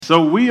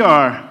So we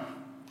are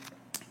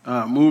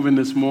moving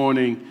this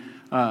morning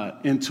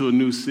into a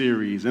new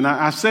series. And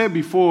I said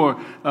before,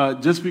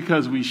 just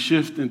because we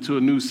shift into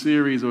a new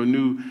series or a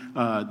new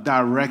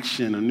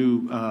direction, a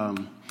new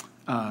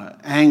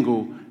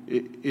angle,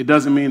 it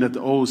doesn't mean that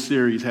the old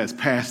series has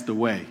passed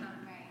away.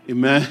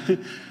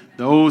 Amen?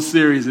 The old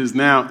series is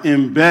now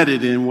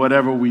embedded in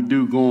whatever we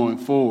do going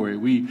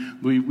forward.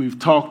 We've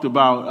talked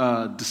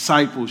about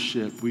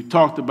discipleship. We've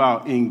talked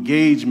about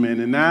engagement.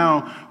 And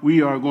now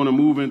we are going to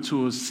move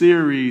into a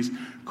series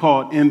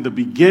called In the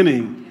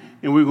Beginning.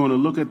 And we're going to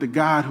look at the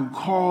God who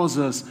calls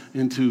us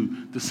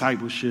into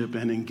discipleship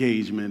and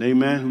engagement.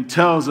 Amen? Who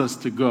tells us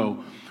to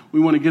go. We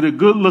want to get a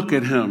good look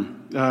at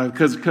him.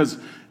 Because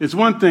it's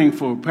one thing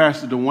for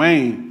Pastor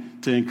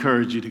Dwayne to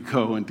encourage you to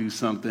go and do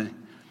something.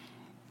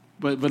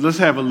 But let's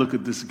have a look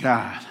at this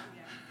God.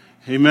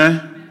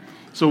 Amen?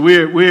 So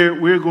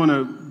we're going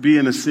to be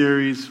in a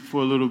series for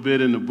a little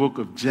bit in the book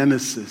of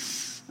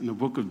Genesis. In the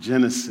book of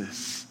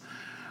Genesis.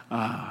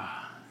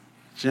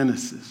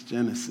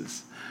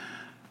 Genesis.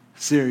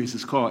 Series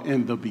is called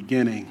In the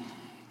Beginning.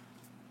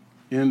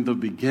 In the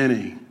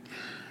Beginning.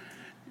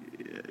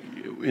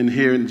 And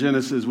here in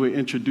Genesis, we're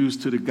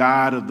introduced to the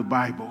God of the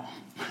Bible.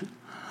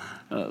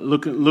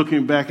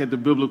 Looking back at the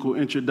biblical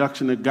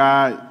introduction to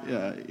God,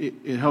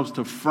 it helps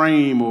to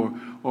frame or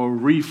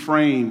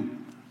reframe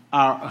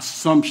our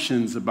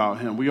assumptions about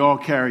him. We all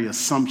carry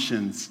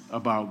assumptions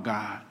about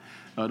God.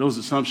 Those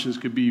assumptions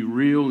could be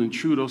real and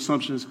true. Those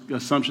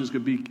assumptions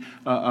could be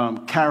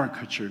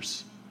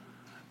caricatures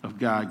of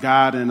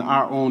God in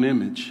our own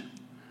image,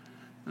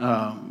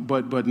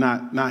 but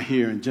not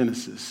here in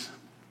Genesis.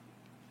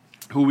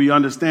 Who we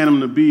understand him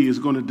to be is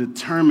going to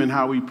determine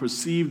how we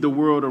perceive the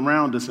world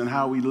around us and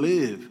how we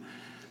live.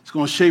 It's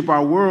going to shape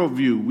our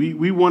worldview.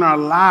 We want our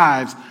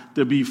lives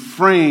to be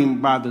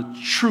framed by the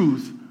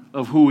truth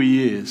of who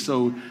he is.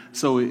 So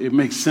it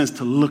makes sense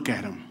to look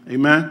at him.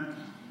 Amen?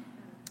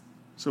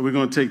 So we're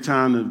going to take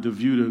time to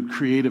view the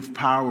creative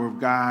power of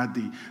God,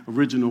 the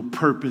original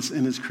purpose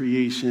in his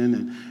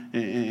creation,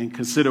 and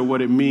consider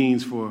what it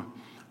means for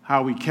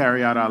how we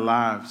carry out our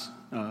lives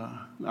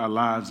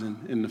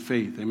in the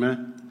faith.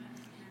 Amen?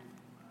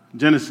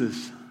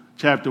 Genesis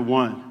chapter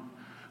 1.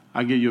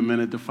 I'll give you a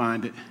minute to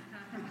find it.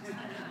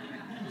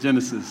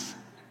 Genesis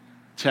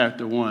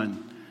chapter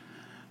 1.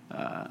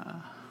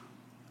 I'm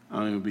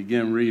going to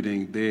begin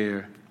reading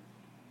there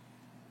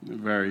in the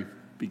very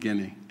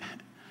beginning.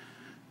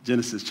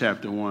 Genesis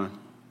chapter 1.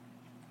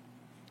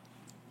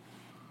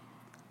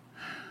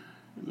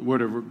 The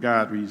word of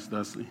God reads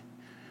thusly.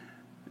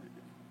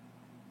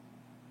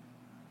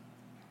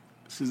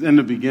 It says, in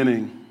the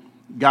beginning,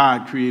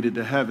 God created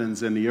the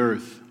heavens and the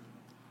earth.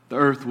 The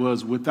earth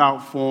was without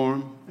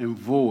form and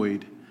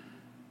void,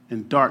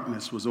 and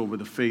darkness was over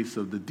the face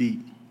of the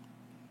deep.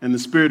 And the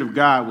Spirit of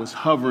God was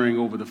hovering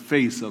over the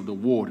face of the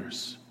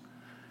waters.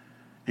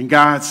 And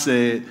God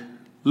said,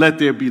 let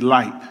there be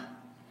light.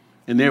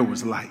 And there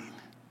was light.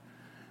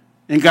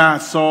 And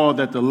God saw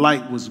that the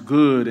light was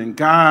good, and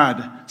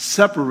God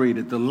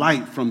separated the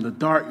light from the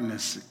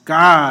darkness.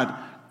 God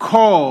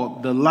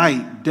called the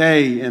light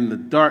day, and the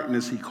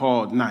darkness he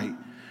called night.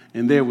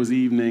 And there was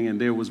evening, and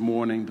there was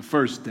morning, the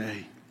first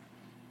day.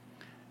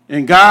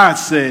 And God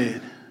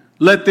said,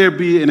 let there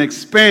be an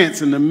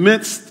expanse in the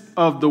midst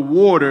of the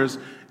waters,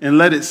 and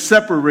let it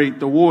separate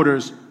the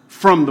waters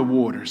from the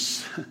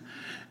waters.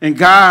 And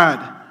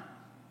God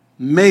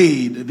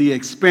made the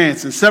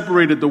expanse and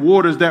separated the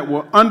waters that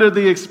were under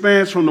the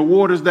expanse from the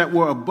waters that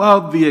were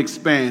above the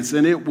expanse.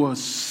 And it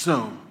was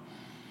so.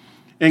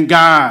 And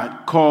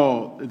God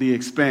called the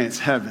expanse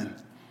heaven.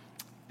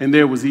 And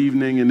there was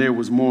evening and there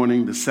was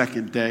morning, the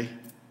second day.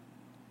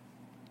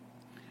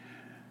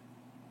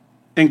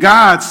 And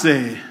God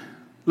said,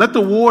 let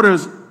the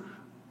waters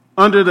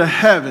under the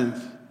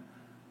heavens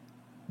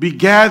be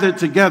gathered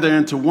together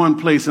into one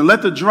place, and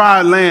let the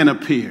dry land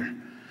appear.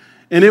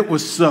 And it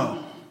was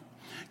so.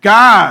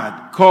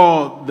 God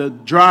called the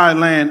dry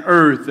land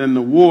earth, and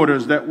the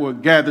waters that were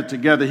gathered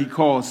together he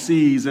called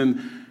seas.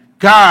 And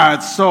God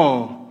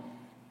saw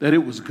that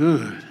it was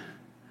good.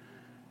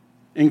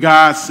 And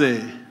God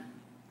said,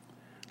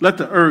 let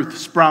the earth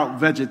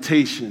sprout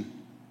vegetation,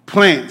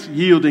 plants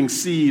yielding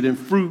seed, and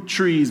fruit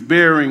trees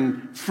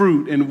bearing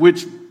fruit, in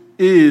which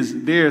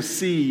is their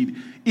seed,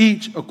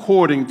 each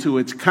according to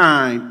its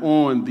kind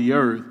on the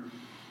earth.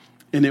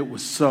 And it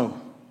was so.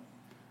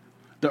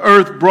 The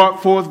earth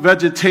brought forth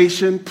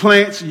vegetation,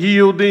 plants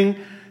yielding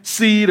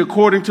seed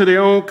according to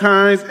their own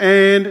kinds,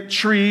 and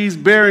trees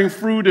bearing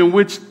fruit, in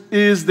which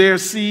is their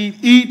seed,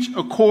 each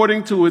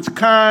according to its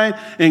kind.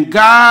 And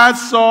God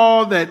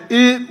saw that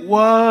it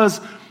was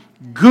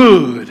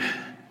good.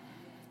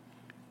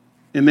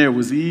 And there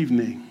was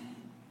evening,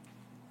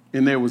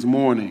 and there was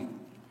morning,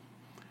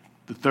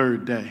 the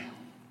third day.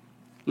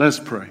 Let's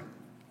pray.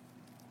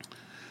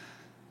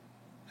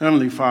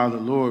 Heavenly Father,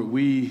 Lord,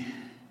 we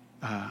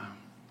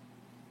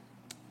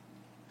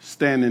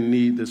stand in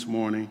need this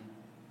morning.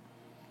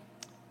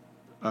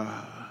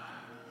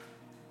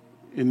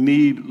 In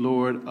need,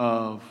 Lord,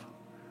 of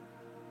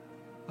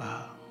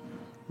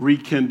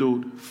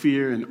rekindled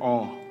fear and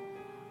awe.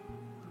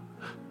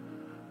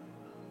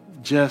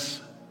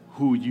 Just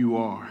who you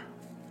are.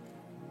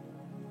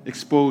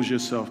 Expose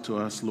yourself to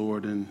us,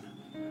 Lord, in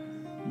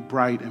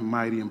bright and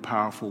mighty and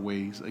powerful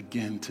ways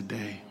again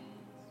today.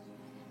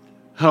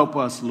 Help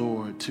us,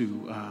 Lord,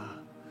 to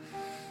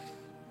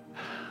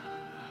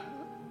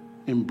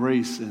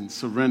embrace and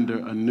surrender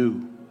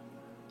anew.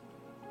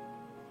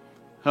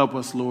 Help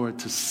us, Lord,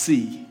 to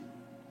see,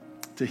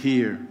 to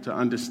hear, to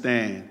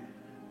understand,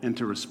 and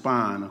to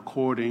respond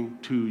according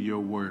to your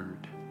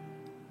word.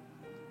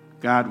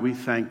 God, we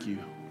thank you.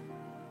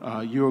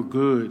 You're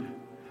good.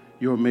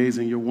 You're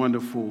amazing. You're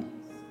wonderful.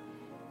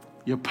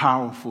 You're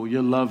powerful.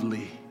 You're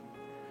lovely.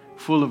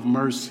 Full of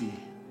mercy.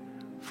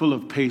 Full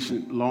of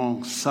patient,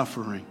 long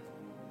suffering.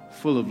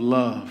 Full of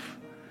love.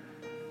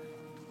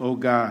 Oh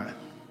God,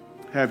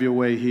 have your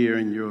way here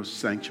in your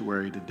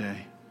sanctuary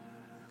today.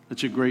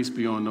 Let your grace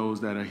be on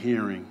those that are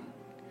hearing,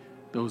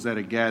 those that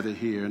are gathered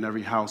here, and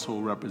every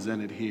household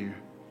represented here,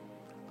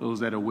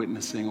 those that are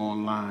witnessing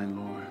online,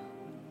 Lord.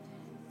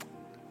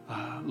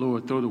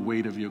 Lord, throw the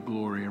weight of your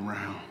glory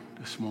around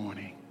this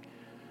morning.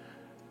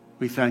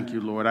 We thank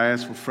you, Lord. I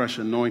ask for fresh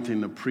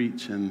anointing to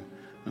preach and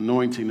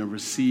anointing to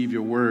receive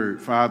your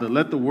word. Father,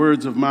 let the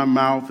words of my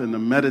mouth and the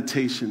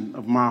meditation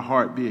of my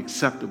heart be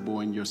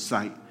acceptable in your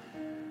sight.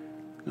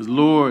 Because,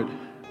 Lord,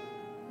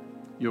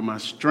 you're my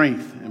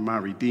strength and my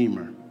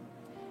redeemer.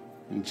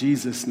 In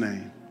Jesus'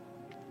 name,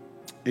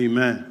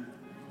 amen.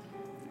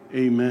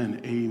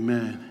 Amen.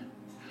 Amen.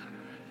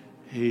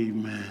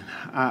 Amen.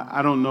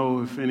 I don't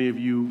know if any of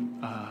you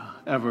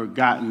ever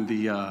gotten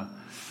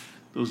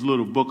those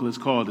little booklets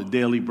called the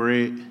Daily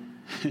Bread.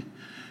 I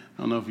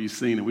don't know if you've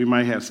seen it. We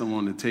might have some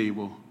on the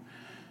table.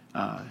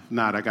 If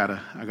not, I got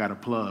a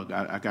plug.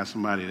 I got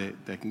somebody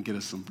that can get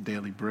us some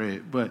daily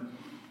bread. But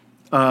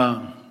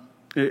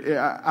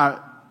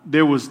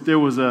there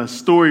was a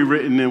story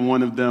written in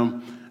one of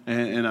them,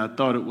 and I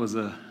thought it was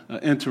an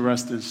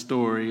interesting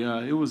story.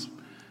 It was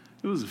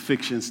a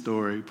fiction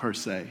story per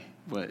se,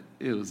 but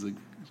it was a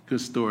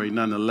good story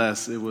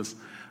nonetheless.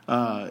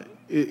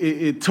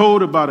 It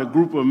told about a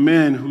group of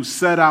men who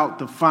set out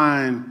to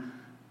find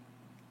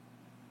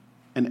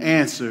an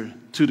answer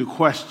to the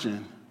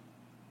question,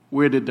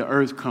 where did the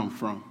earth come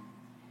from?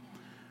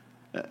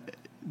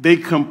 They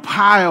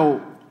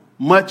compiled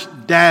much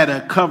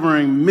data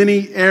covering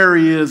many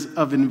areas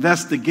of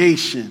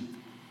investigation,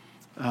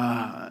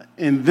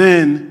 and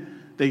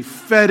then they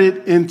fed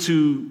it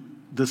into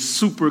the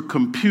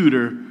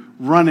supercomputer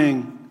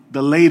running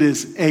the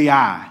latest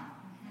AI.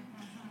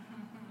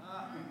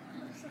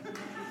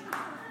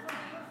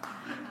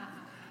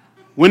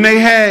 When they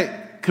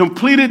had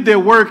completed their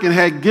work and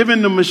had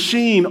given the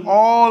machine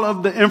all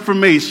of the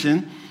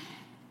information,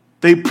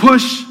 they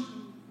pushed,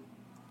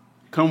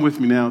 come with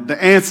me now,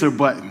 the answer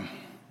button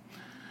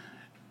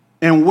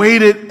and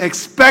waited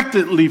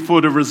expectantly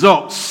for the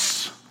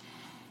results.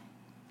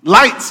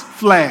 Lights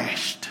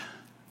flashed.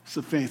 It's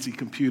a fancy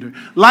computer.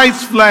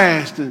 Lights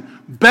flashed and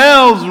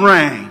bells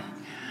rang.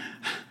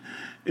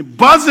 And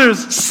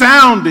buzzers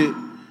sounded.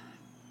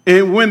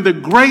 And when the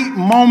great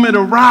moment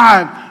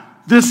arrived,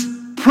 this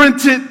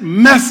printed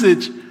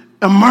message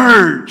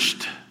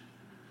emerged.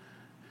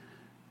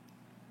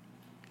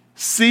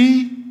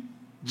 See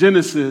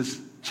Genesis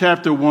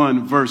chapter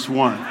 1, verse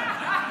 1.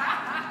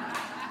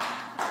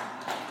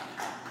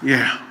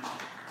 Yeah,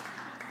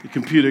 the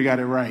computer got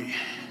it right.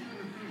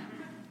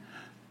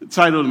 The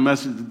title of the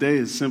message today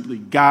is simply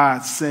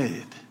God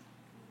Said.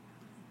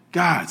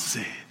 God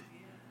said.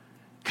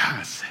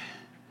 God said.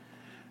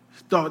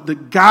 The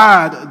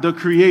God, the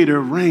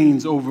creator,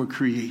 reigns over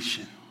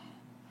creation.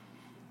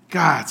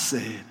 God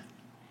said.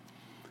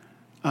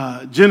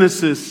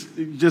 Genesis,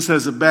 just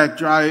as a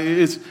backdrop,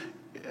 it's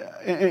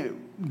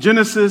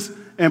Genesis,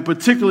 and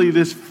particularly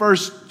this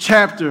first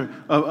chapter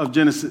of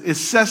Genesis, it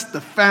sets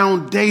the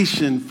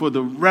foundation for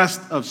the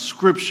rest of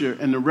Scripture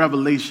and the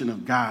revelation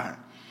of God.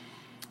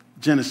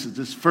 Genesis,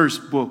 this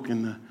first book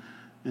in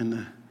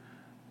the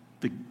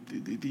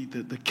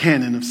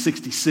canon of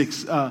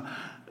 66.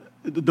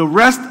 The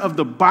rest of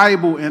the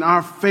Bible and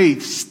our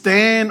faith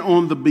stand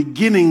on the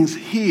beginnings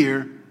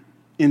here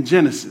in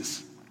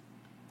Genesis.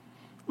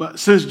 But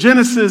since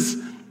Genesis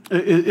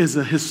is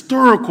a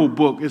historical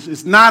book,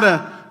 it's not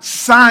a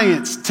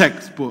science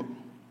textbook.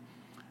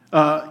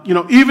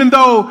 Even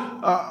though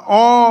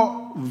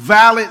all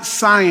valid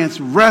science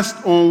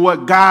rests on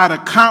what God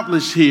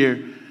accomplished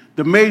here,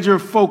 the major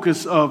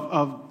focus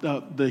of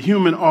the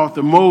human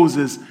author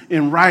Moses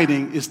in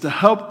writing is to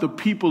help the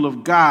people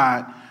of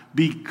God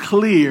be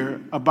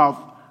clear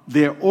about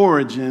their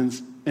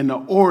origins and the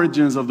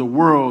origins of the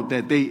world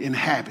that they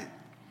inhabit.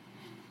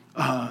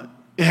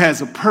 It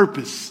has a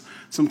purpose.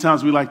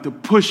 Sometimes we like to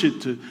push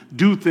it to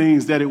do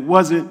things that it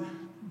wasn't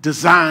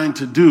designed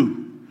to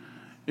do.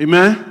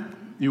 Amen?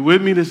 You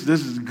with me? This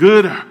is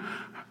good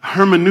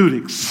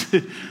hermeneutics.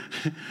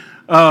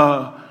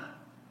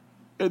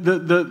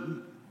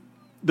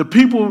 The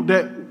people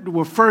that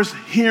were first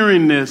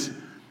hearing this,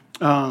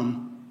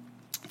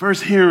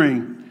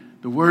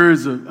 the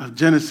words of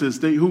Genesis,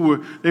 they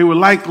were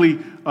likely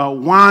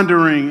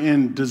wandering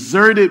in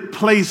deserted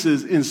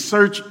places in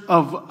search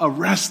of a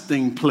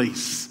resting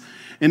place.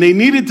 And they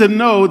needed to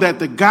know that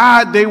the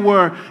God they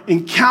were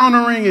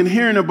encountering and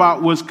hearing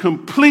about was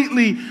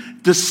completely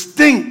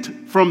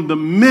distinct from the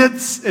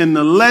myths and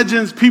the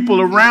legends people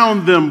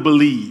around them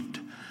believed.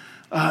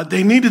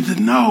 They needed to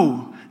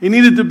know. They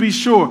needed to be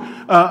sure.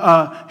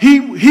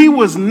 He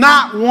was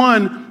not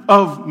one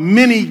of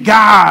many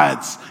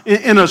gods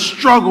in a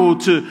struggle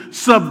to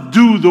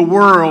subdue the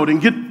world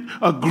and get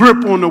a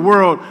grip on the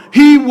world.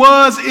 He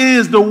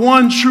is the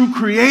one true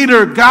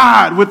creator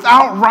God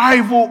without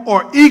rival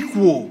or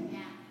equal.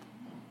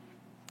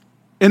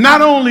 And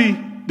not only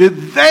did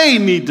they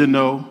need to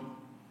know,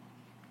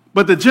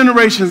 but the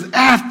generations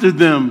after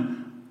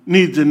them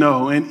need to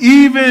know. And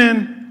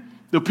even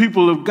the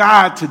people of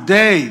God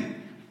today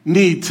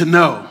need to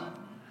know.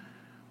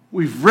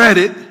 We've read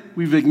it,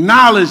 we've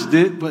acknowledged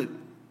it, but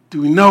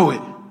do we know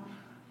it?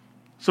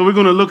 So we're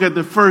going to look at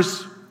the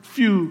first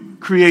few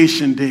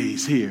creation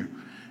days here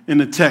in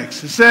the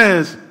text. It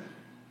says,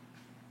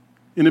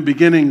 in the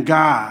beginning,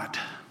 God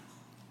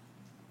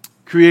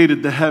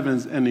created the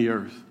heavens and the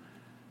earth.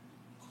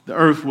 The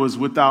earth was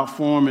without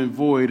form and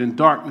void, and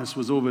darkness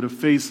was over the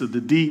face of the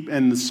deep,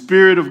 and the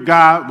Spirit of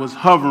God was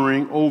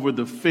hovering over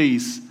the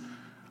face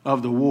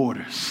of the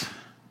waters.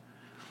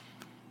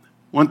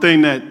 One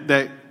thing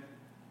that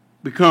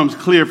becomes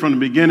clear from the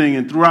beginning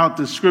and throughout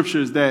the scripture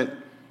is that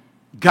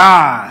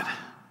God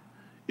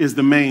is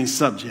the main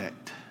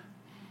subject.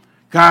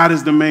 God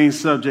is the main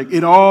subject.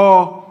 It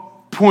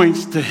all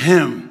points to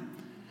Him,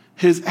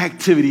 His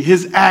activity,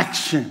 His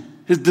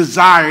action, His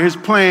desire, His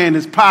plan,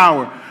 His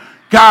power.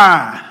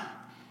 God.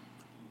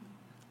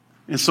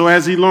 And so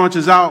as he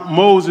launches out,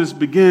 Moses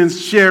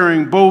begins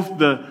sharing both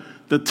the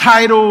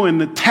title and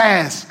the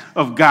task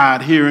of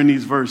God here in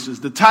these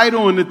verses. The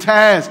title and the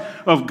task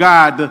of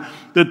God.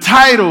 The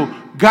title,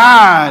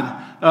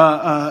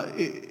 God,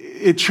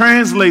 it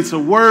translates a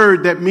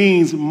word that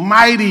means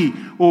mighty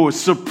or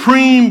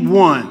supreme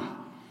one.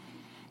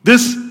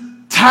 This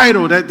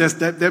title,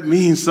 that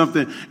means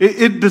something.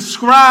 It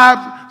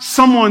describes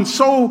someone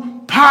so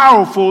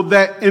powerful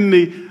that in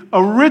the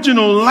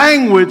original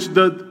language,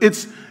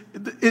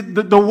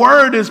 the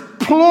word is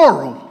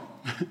plural.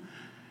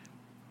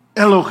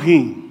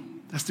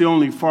 Elohim. That's the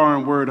only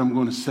foreign word I'm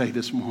going to say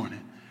this morning.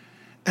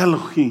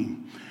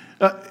 Elohim.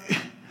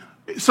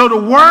 So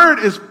the word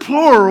is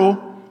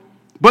plural,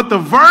 but the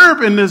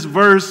verb in this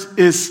verse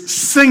is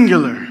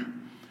singular,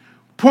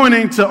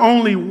 pointing to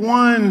only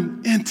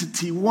one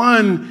entity,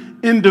 one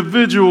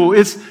individual.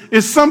 It's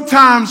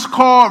sometimes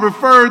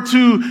referred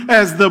to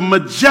as the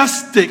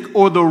majestic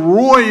or the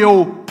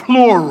royal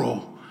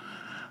plural.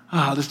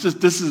 This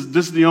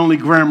is the only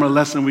grammar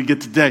lesson we get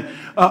today.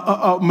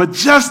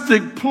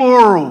 Majestic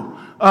plural.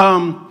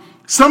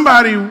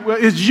 Somebody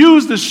is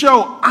used to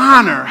show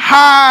honor,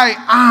 high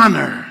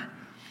honor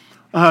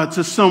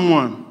to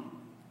someone.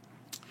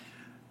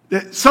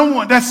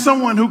 That's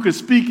someone who could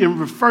speak and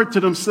refer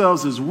to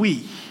themselves as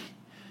we.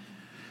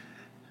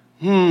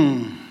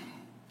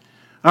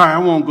 All right, I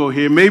won't go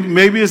here.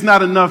 Maybe it's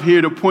not enough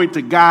here to point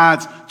to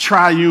God's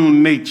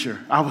triune nature.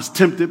 I was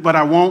tempted, but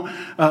I won't.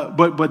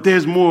 But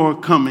there's more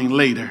coming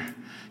later.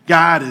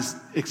 God is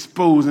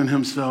exposing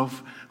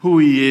himself, who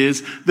he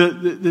is,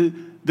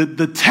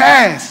 the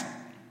task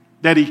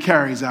that he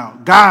carries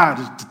out. God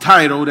is the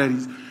title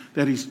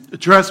that he's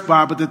addressed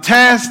by, but the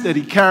task that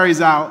he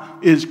carries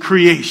out is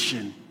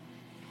creation.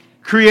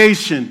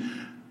 Creation.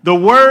 The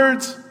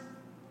words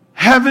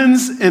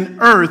heavens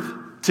and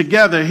earth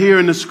together here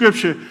in the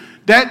scripture,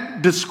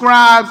 that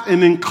describes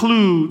and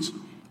includes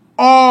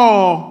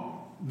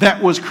all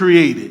that was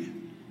created.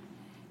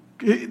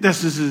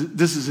 This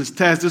is his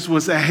task. This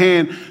was at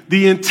hand.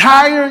 The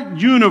entire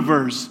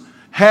universe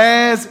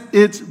has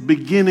its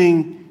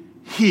beginning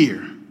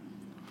here.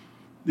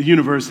 The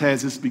universe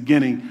has its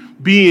beginning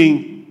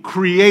being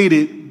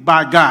created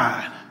by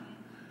God.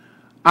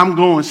 I'm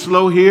going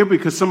slow here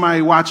because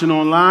somebody watching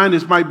online,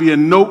 this might be a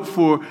note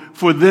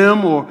for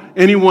them or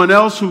anyone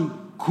else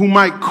who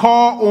might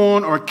call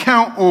on or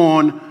count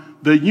on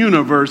the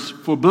universe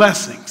for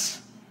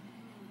blessings.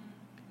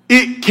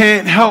 It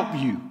can't help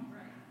you.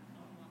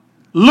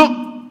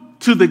 Look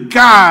to the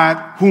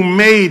God who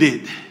made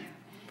it.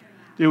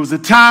 There was a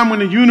time when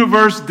the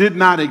universe did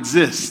not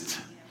exist.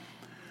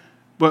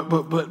 But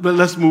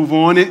let's move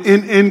on.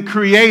 In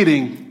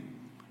creating,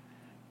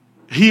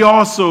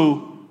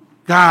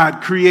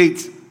 God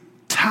creates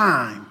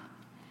time.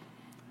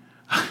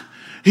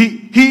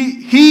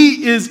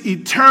 He is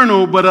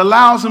eternal, but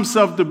allows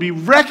himself to be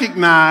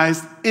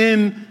recognized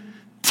in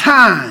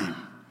time.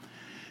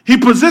 He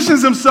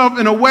positions himself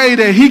in a way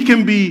that he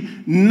can be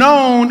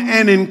known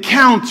and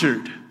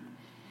encountered.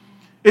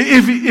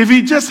 If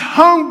he just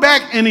hung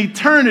back in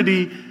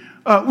eternity,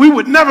 we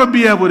would never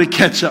be able to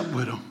catch up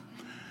with him.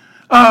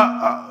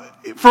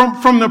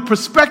 From the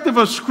perspective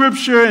of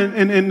Scripture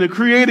and the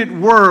created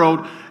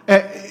world,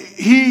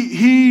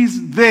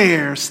 he's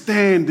there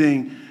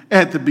standing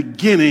at the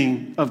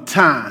beginning of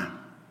time.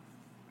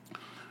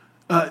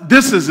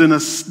 This is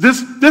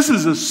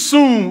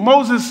assumed.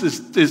 Moses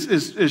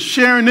is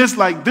sharing this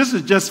like this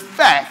is just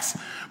facts.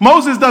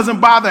 Moses doesn't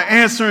bother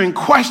answering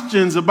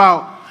questions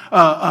about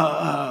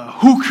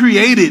who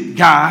created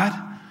God.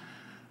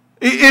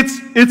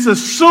 It's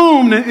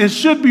assumed and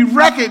should be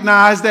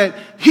recognized that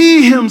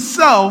he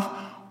himself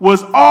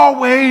was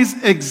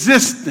always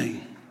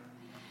existing.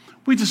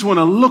 We just want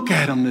to look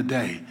at him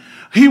today.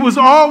 He was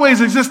always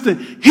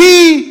existing.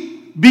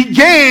 He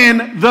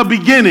began the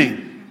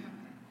beginning.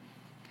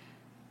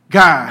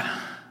 God.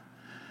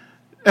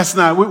 That's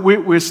not,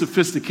 we're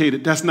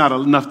sophisticated. That's not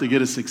enough to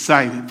get us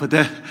excited, but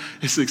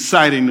it's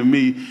exciting to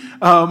me.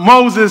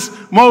 Moses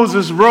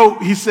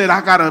wrote, he said, I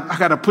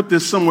gotta put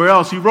this somewhere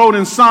else. He wrote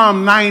in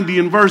Psalm 90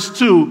 in verse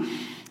 2,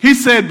 he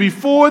said,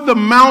 before the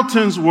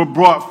mountains were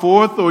brought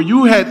forth, or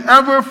you had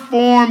ever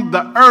formed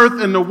the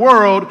earth and the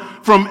world,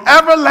 from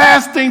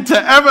everlasting to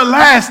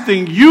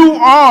everlasting, you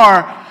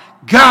are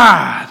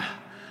God.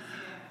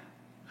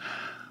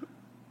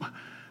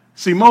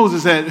 See,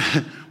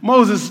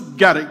 Moses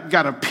got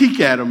a peek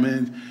at him,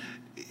 and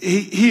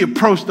he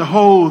approached the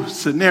whole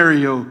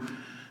scenario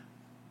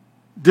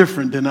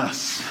different than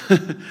us.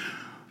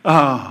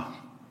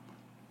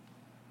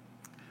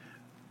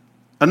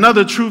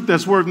 Another truth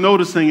that's worth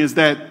noticing is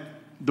that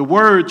the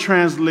word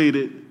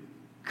translated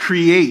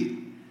create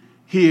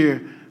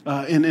here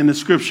in the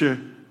scripture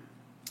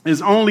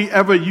is only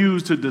ever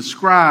used to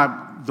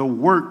describe the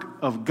work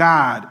of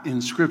God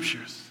in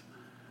scriptures.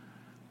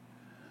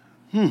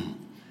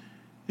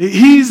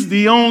 He's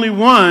the only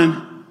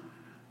one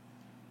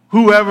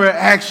who ever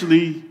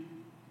actually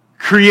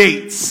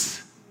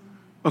creates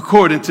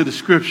according to the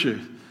scripture.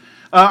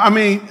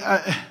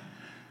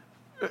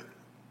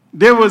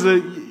 There was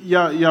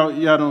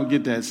y'all don't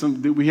get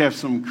that. We have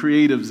some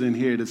creatives in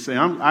here that say,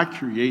 I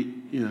create,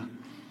 you know.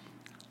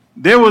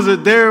 There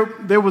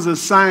was a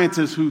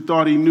scientist who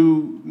thought he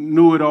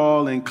knew it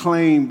all and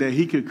claimed that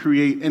he could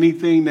create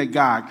anything that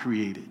God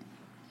created.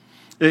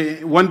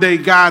 One day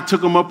God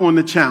took him up on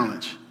the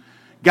challenge.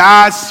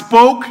 God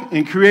spoke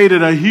and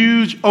created a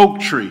huge oak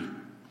tree.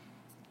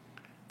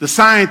 The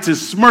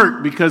scientist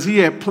smirked because he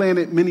had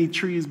planted many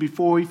trees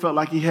before. He felt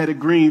like he had a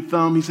green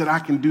thumb. He said, I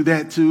can do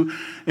that too.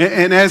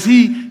 And as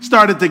he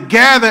started to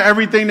gather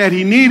everything that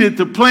he needed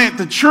to plant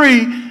the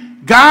tree,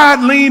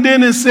 God leaned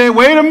in and said,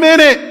 wait a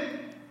minute.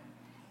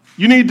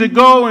 You need to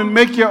go and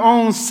make your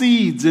own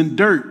seeds in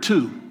dirt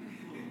too.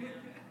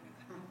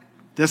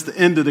 That's the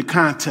end of the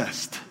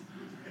contest.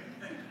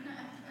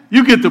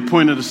 You get the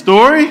point of the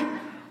story.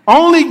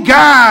 Only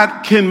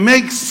God can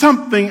make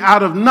something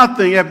out of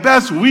nothing. At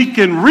best, we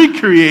can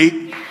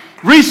recreate,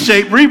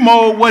 reshape,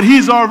 remold what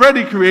he's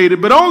already created.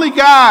 But only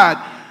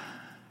God,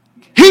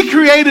 he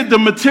created the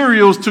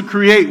materials to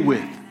create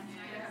with.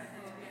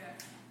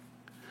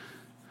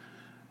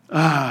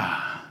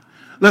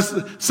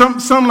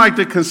 Some like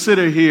to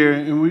consider here,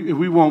 and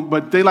we won't,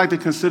 but they like to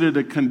consider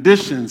the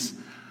conditions.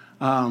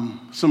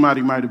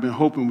 Somebody might have been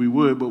hoping we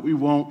would, but we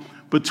won't.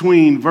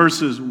 Between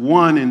verses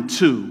 1 and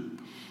 2.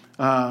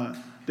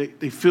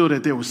 They feel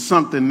that there was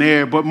something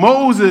there. But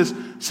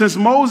since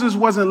Moses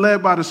wasn't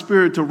led by the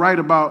Spirit to write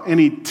about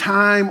any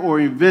time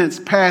or events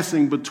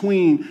passing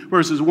between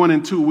verses 1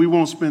 and 2, we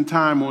won't spend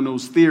time on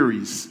those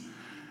theories.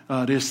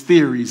 There's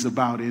theories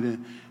about it.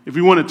 And if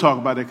you want to talk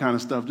about that kind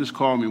of stuff, just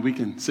call me. We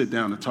can sit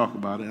down and talk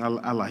about it.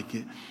 I like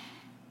it.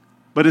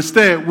 But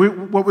instead,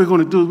 what we're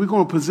going to do is we're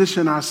going to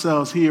position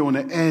ourselves here on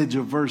the edge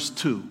of verse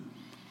 2,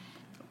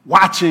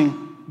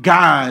 watching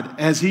God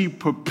as he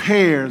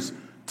prepares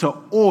to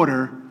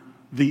order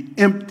the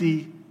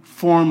empty,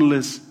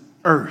 formless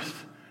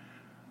earth.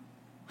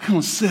 We're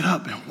going to sit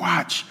up and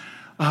watch.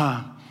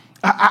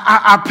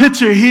 I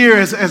picture here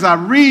as I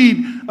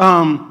read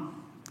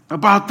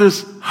about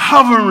this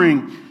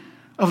hovering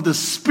of the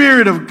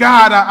Spirit of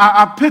God,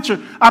 I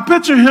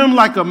picture him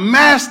like a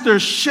master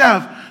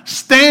chef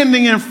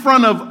standing in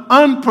front of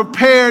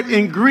unprepared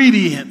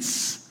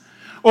ingredients,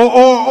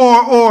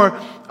 or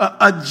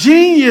a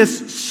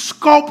genius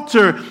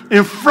sculptor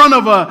in front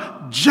of a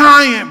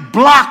giant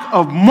block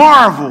of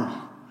marble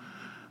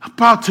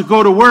about to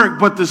go to work.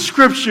 But the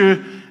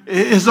scripture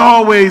is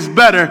always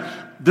better,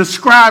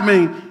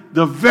 describing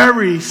the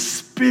very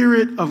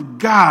Spirit of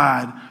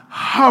God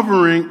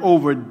hovering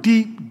over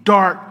deep,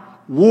 dark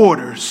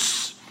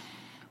waters,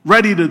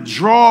 ready to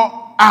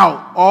draw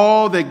out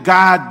all that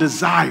God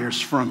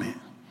desires from it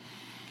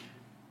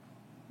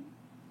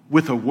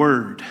with a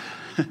word.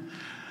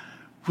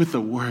 With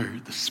a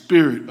word, the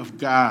Spirit of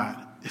God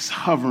is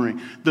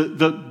hovering.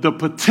 The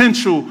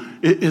potential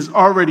is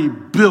already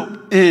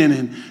built in,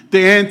 and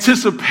the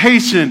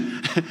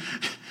anticipation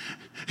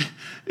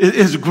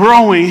is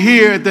growing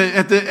here at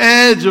the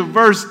edge of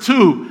verse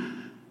 2.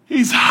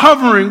 He's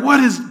hovering.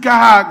 What is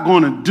God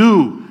going to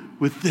do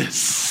with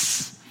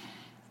this?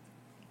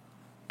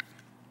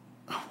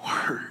 A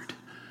word.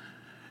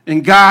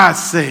 And God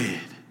said,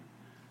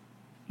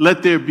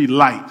 let there be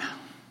light.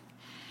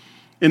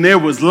 And there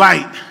was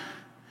light.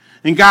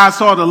 And God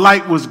saw the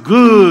light was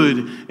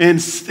good,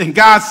 and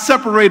God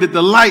separated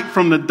the light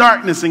from the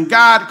darkness, and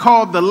God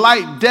called the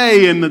light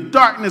day, and the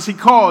darkness he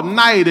called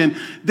night, and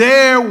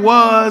there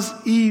was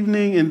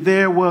evening and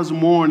there was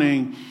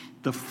morning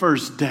the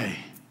first day.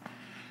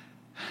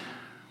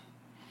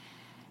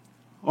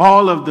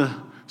 All of the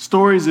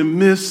stories and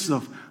myths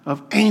of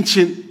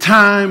ancient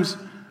times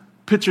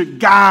pictured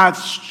God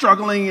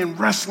struggling and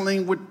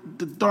wrestling with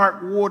the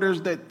dark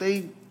waters that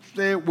they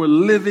said were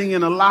living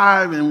and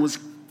alive, and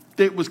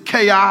it was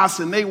chaos,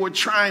 and they were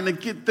trying to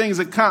get things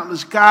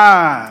accomplished.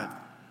 God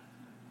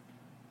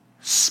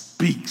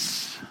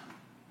speaks.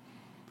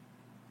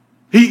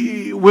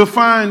 We'll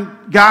find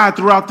God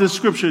throughout this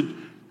scripture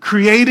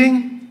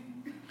creating,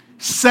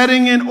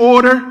 setting in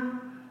order,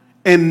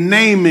 and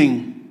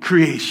naming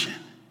creation.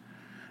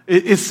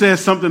 It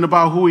says something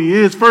about who he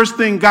is. First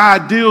thing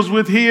God deals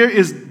with here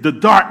is the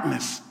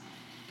darkness.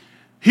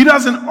 He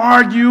doesn't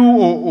argue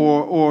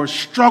or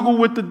struggle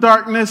with the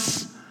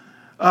darkness.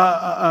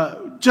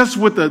 Just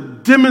with a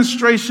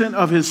demonstration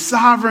of his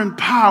sovereign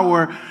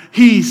power,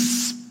 he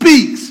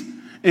speaks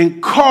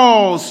and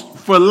calls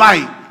for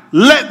light.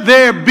 Let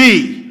there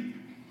be.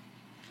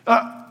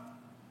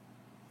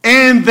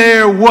 And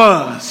there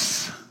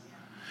was.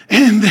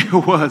 And there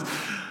was.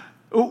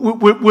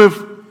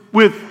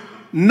 With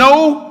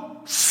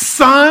no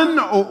sun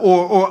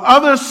or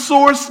other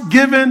source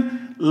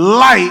given,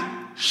 light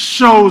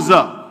shows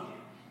up.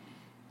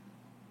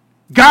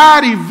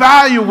 God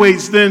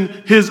evaluates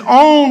then his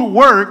own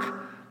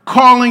work,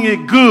 calling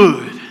it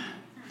good.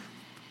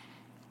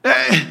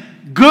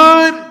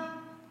 Good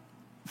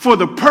for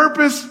the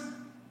purpose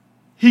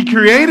he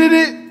created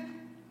it,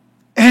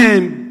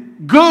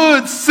 and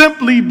good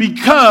simply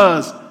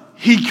because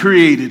he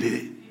created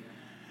it.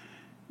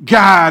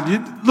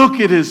 God, look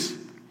at his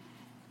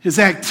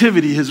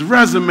activity, his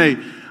resume.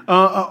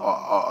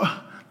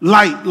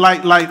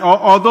 Light.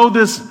 Although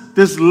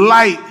this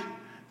light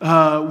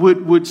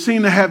would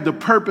seem to have the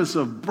purpose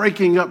of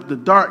breaking up the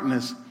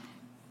darkness,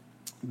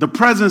 the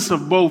presence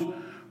of both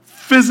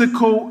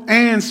physical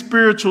and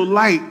spiritual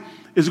light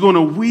is going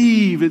to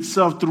weave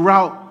itself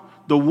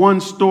throughout the one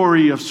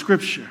story of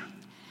Scripture.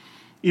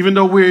 Even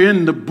though we're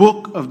in the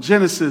book of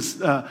Genesis,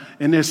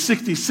 and there's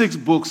 66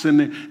 books, and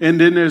then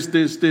there's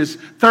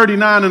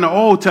 39 in the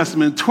Old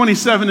Testament,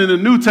 27 in the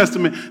New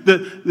Testament,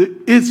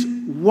 it's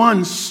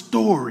one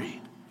story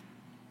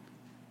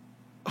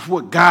of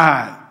what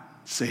God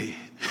said.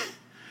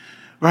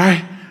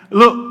 Right?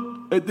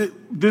 Look,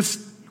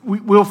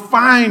 we'll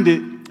find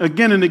it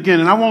again and again,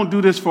 and I won't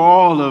do this for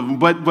all of them,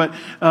 but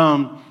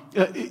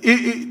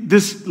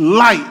this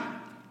light,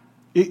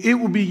 it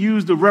will be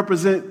used to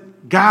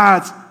represent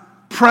God's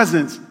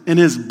presence and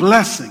his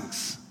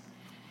blessings.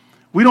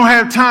 We don't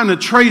have time to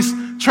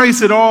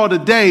trace it all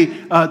today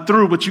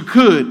through, but you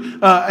could.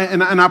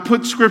 And I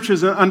put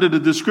scriptures under the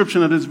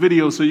description of this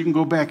video so you can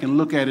go back and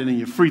look at it in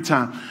your free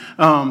time,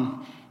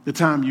 the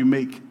time you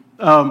make.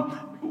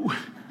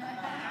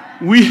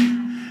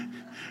 We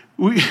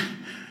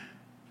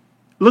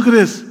look at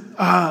this.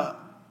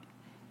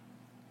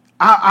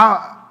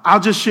 I'll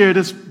just share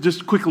this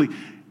just quickly.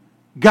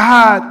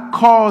 God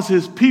calls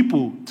his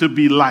people to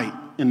be light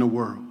in the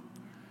world.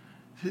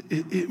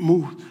 It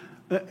moves.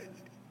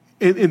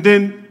 And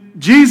then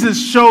Jesus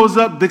shows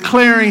up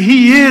declaring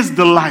he is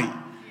the light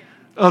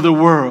of the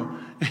world.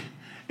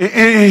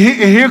 And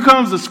here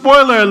comes the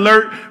spoiler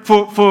alert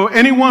for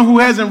anyone who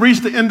hasn't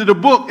reached the end of the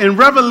book. In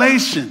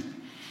Revelation,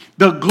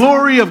 the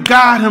glory of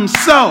God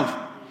himself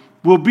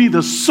will be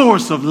the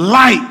source of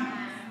light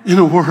in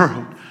the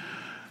world.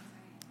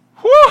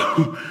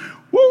 Woo!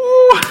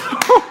 Woo!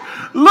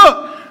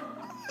 Look,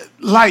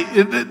 light.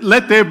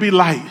 Let there be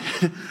light.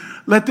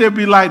 Let there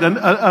be light.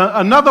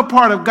 Another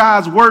part of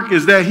God's work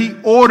is that he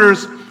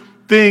orders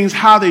things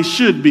how they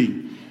should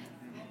be.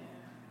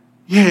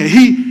 Yeah,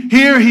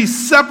 he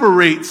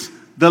separates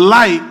the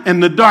light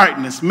and the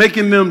darkness,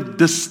 making them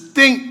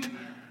distinct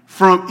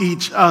from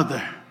each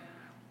other.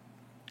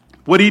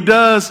 What he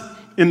does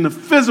in the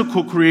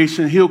physical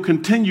creation, he'll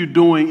continue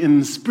doing in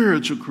the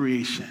spiritual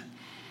creation.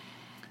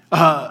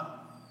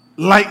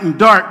 Light and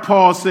dark,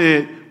 Paul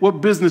said,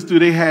 what business do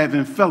they have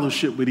in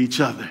fellowship with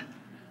each other?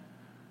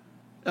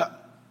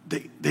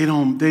 They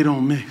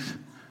don't mix.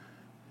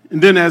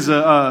 And then as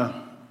a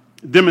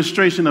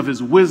demonstration of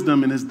his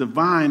wisdom and his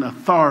divine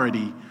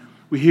authority,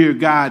 we hear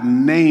God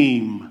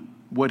name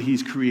what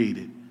he's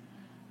created.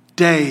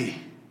 Day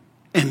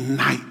and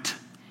night.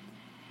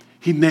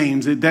 He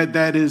names it.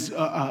 That is,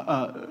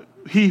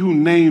 he who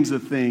names a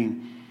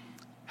thing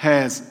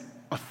has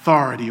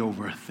authority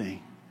over a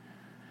thing.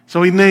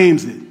 So he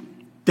names it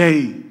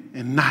day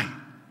and night.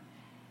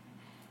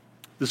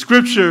 The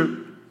scripture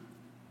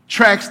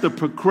tracks the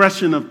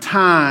progression of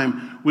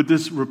time with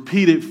this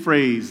repeated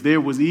phrase. There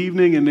was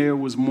evening and there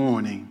was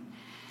morning.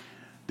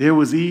 There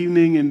was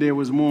evening and there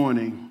was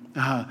morning.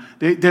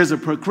 There's a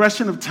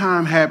progression of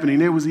time happening.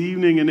 There was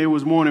evening and there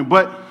was morning.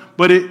 But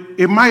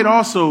it might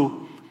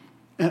also,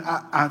 and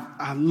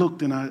I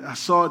looked and I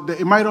saw that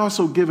it might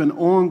also give an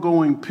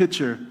ongoing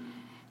picture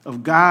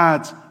of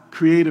God's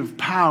creative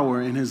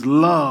power and his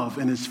love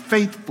and his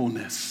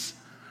faithfulness.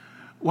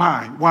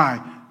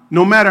 Why?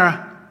 No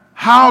matter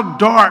how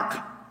dark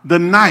the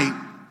night,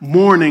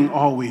 morning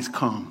always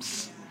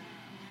comes.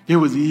 There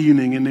was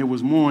evening and there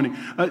was morning.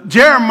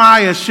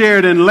 Jeremiah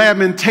shared in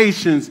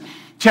Lamentations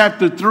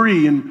chapter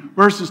 3 and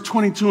verses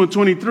 22 and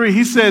 23.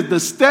 He said, the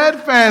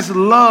steadfast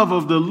love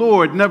of the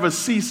Lord never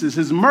ceases.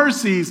 His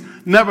mercies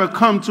never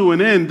come to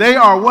an end. They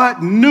are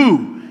what?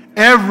 New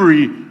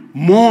every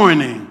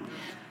morning.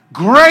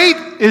 Great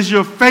is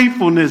your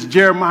faithfulness,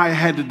 Jeremiah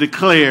had to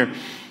declare.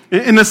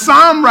 And the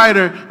psalm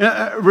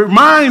writer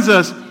reminds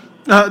us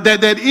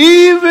that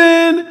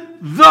even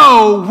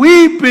though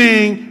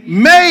weeping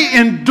may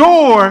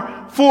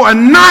endure for a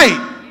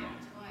night,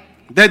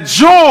 that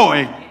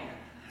joy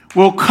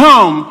will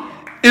come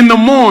in the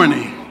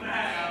morning.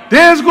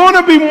 There's going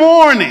to be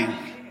morning.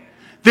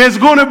 There's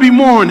going to be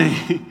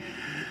morning.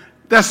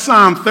 That's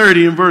Psalm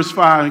 30 in verse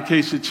 5 in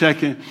case you're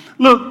checking.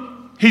 Look,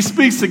 he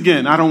speaks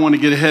again. I don't want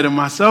to get ahead of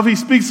myself. He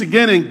speaks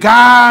again, and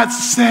God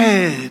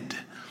said,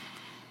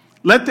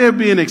 let there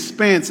be an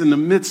expanse in the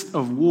midst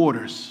of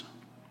waters,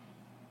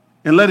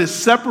 and let it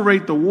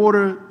separate the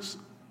waters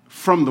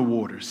from the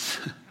waters.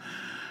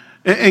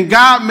 And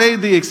God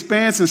made the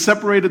expanse and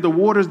separated the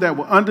waters that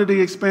were under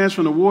the expanse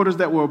from the waters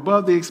that were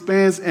above the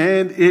expanse,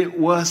 and it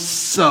was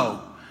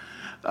so.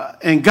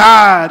 And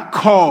God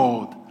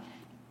called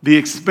the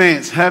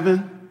expanse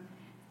heaven,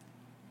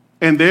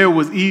 and there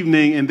was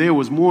evening and there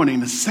was morning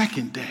the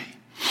second day.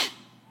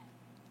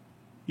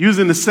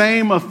 Using the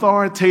same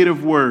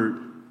authoritative word,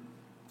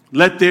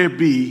 let there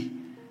be,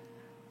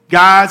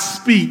 God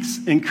speaks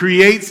and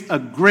creates a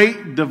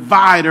great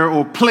divider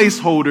or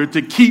placeholder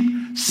to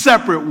keep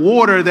separate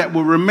water that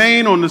will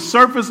remain on the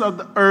surface of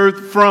the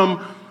earth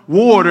from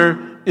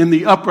water in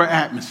the upper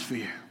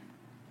atmosphere.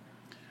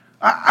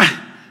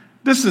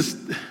 This is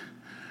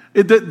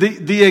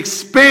the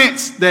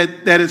expanse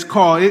that is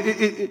called.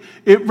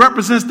 It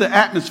represents the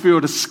atmosphere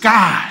or the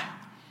sky.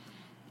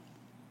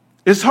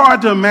 It's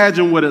hard to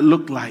imagine what it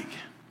looked like.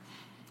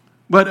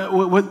 But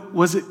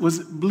was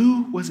it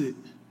blue? Was it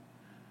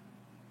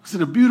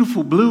a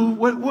beautiful blue?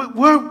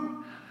 What?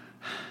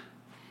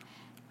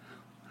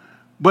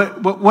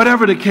 But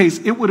whatever the case,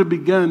 it would have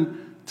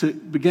began to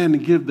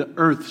give the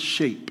earth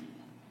shape.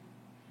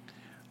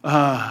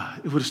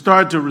 It would have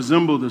started to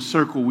resemble the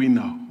circle we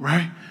know,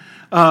 right?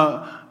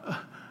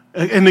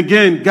 And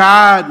again,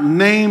 God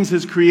names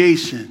his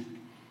creation,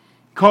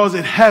 calls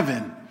it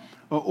heaven,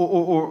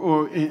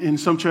 or in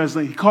some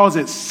translations, he calls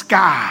it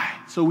sky,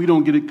 so we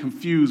don't get it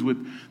confused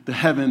with the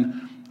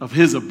heaven of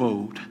his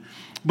abode.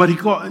 But he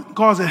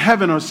calls it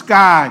heaven or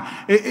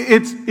sky.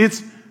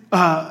 It's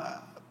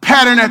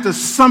patterned after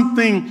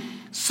something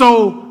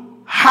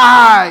so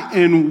high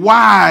and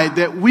wide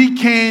that we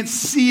can't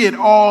see it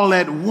all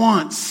at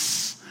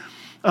once.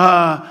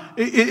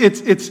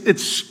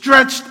 It's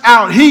stretched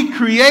out. He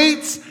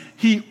creates,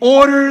 he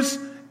orders,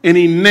 and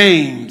he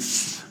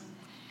names.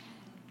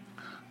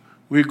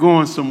 We're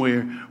going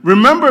somewhere.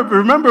 Remember,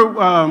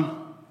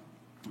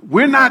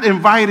 we're not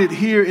invited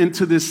here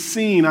into this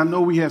scene. I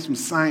know we have some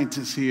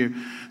scientists here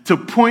to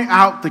point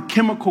out the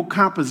chemical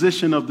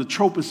composition of the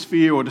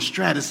troposphere or the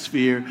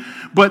stratosphere,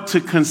 but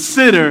to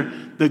consider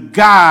the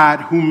God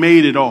who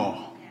made it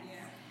all.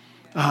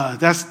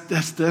 That's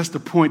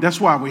the point.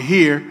 That's why we're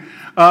here.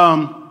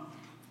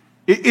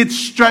 It's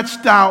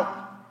stretched out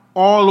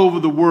all over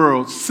the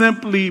world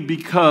simply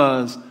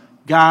because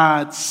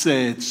God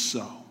said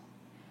so.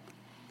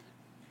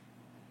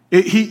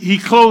 He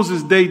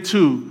closes day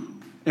 2,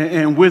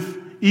 and with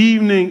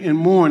evening and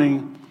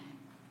morning,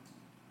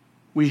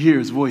 we hear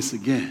his voice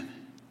again.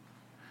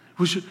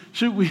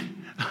 Should we?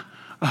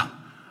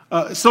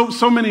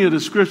 So many of the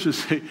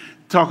scriptures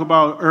talk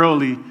about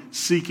early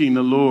seeking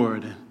the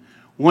Lord and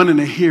wanting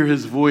to hear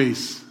his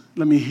voice.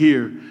 Let me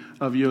hear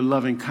of your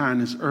loving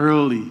kindness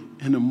early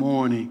in the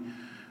morning.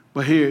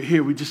 But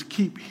here we just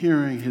keep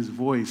hearing his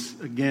voice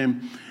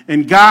again.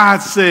 And God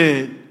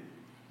said,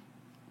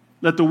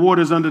 let the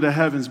waters under the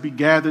heavens be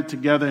gathered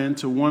together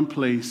into one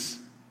place,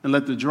 and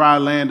let the dry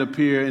land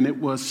appear, and it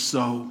was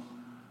so.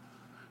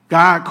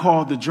 God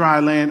called the dry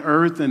land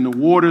earth, and the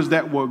waters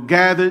that were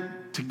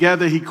gathered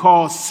together he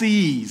called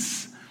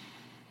seas.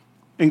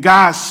 And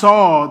God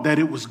saw that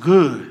it was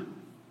good.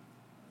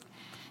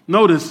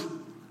 Notice,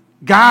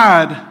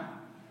 God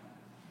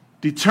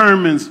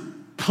determines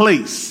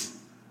place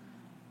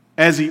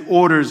as he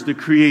orders the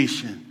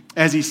creation,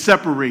 as he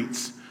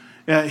separates.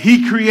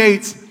 He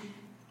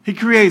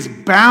creates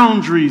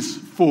boundaries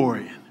for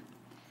it.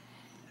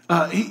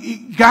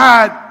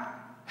 God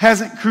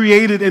hasn't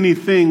created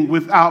anything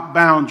without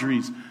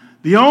boundaries.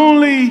 The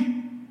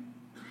only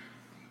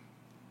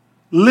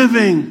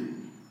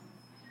living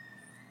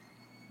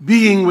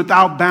being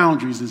without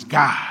boundaries is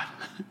God.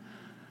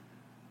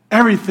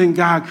 Everything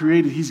God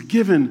created, he's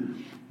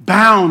given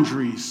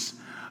boundaries.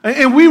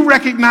 And we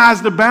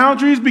recognize the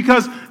boundaries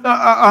because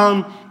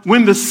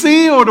when the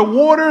sea or the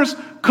waters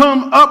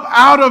come up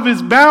out of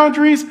its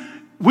boundaries,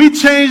 we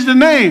change the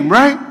name,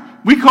 right?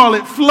 We call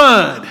it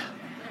flood.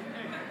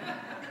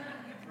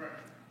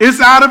 It's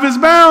out of his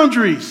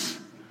boundaries.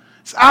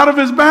 It's out of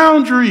his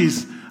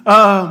boundaries.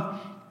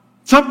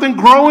 Something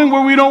growing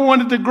where we don't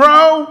want it to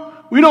grow.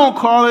 We don't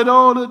call it,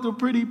 the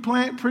pretty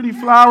plant, pretty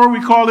flower.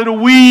 We call it a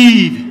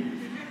weed.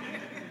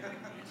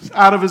 It's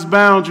out of his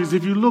boundaries.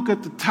 If you look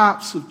at the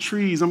tops of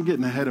trees, I'm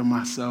getting ahead of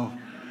myself.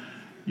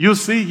 You'll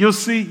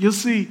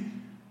see,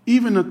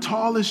 even the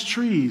tallest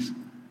trees,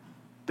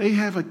 they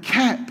have a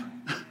cap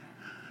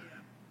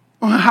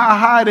on how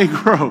high they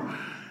grow.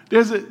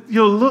 There's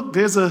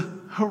a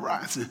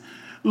horizon.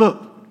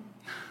 Look,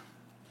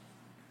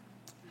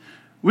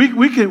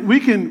 we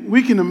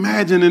can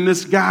imagine in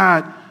this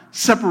God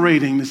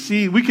separating the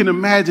sea. We can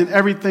imagine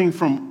everything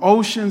from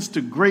oceans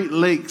to Great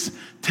Lakes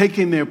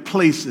taking their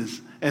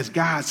places as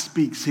God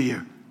speaks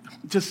here.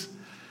 Just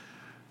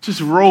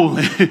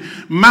rolling.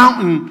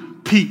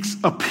 Mountain peaks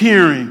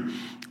appearing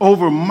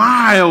over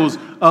miles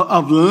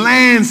of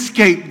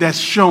landscape that's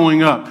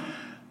showing up.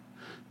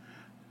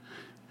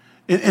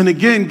 And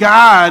again,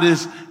 God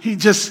he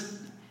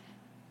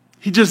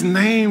just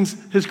names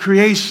his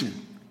creation.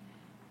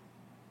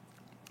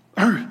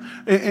 Earth.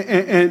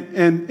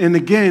 And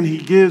again, he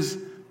gives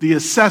the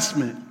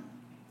assessment.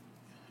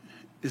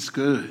 It's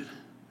good.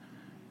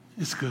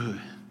 It's good.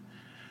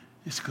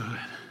 It's good.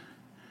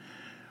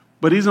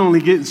 But he's only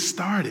getting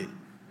started.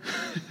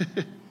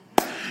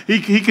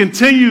 He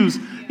continues,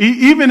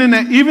 even in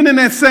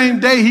that same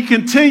day, he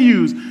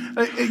continues.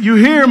 You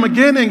hear him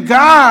again, and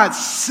God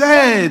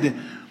said,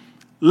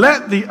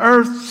 let the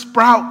earth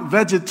sprout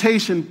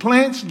vegetation,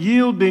 plants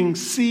yielding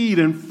seed,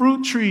 and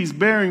fruit trees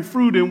bearing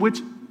fruit, in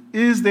which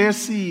is their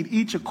seed,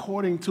 each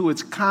according to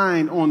its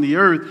kind on the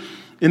earth.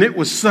 And it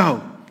was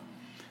so.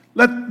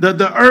 Let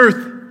the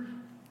earth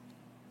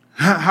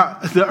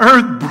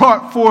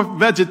brought forth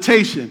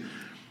vegetation,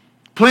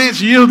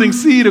 plants yielding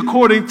seed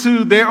according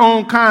to their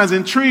own kinds,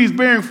 and trees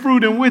bearing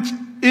fruit, in which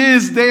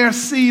is their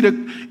seed,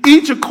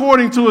 each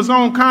according to his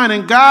own kind.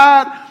 And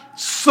God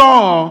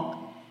saw,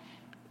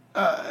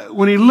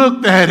 when he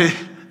looked at it,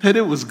 that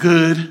it was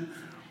good.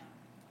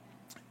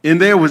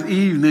 And there was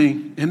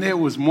evening, and there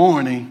was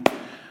morning.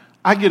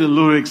 I get a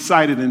little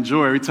excited and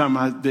joy every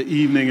time the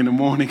evening and the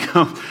morning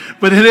comes.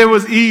 But there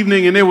was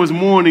evening and there was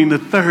morning the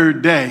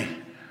third day.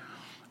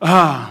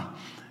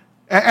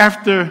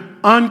 After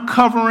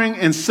uncovering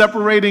and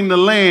separating the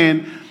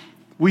land,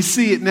 we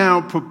see it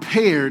now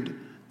prepared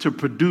to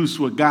produce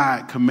what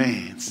God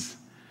commands.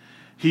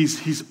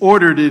 He's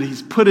ordered it,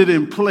 he's put it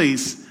in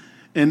place,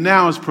 and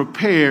now is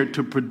prepared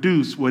to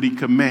produce what he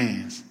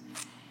commands.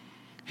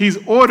 He's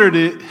ordered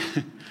it,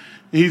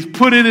 he's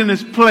put it in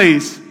its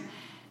place,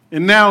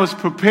 and now is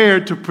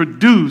prepared to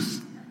produce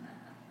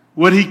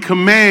what he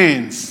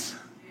commands.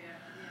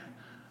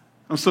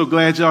 I'm so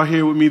glad y'all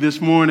here with me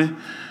this morning.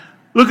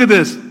 Look at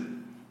this.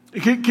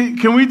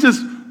 Can we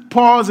just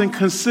pause and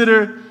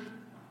consider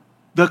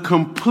the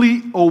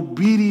complete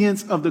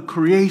obedience of the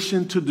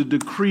creation to the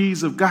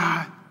decrees of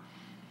God?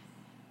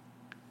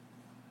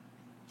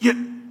 Yet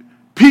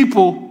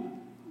people,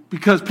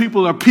 because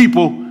people are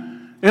people,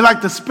 they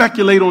like to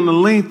speculate on the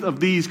length of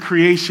these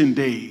creation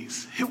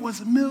days. It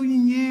was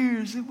 1,000,000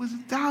 years. It was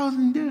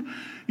 1,000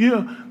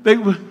 years.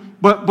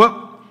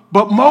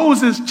 But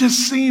Moses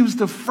just seems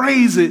to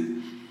phrase it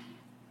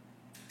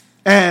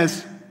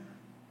as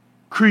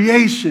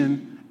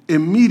creation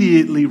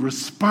immediately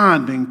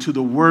responding to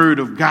the word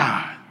of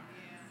God.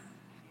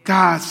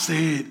 God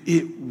said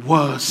it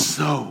was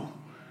so.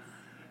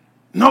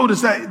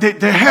 Notice that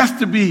there has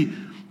to be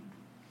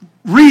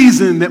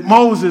reason that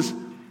Moses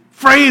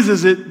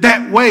phrases it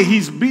that way.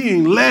 He's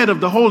being led of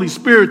the Holy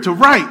Spirit to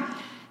write.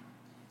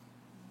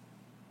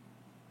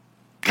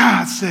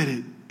 God said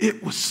it.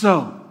 It was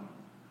so.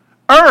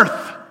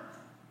 Earth,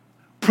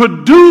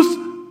 produce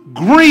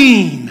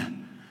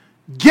green.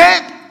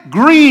 Get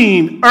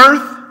green,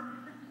 earth.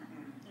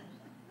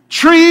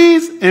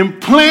 Trees and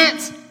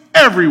plants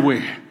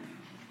everywhere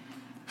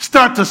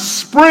start to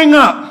spring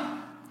up.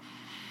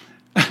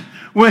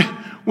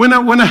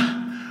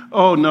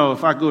 Oh no,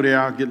 if I go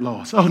there, I'll get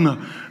lost. Oh no.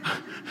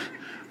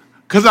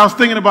 Because I was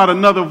thinking about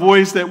another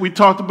voice that we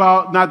talked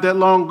about not that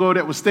long ago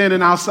that was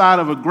standing outside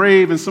of a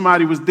grave and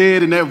somebody was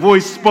dead and that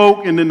voice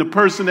spoke and then the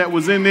person that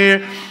was in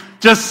there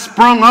just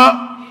sprung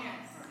up.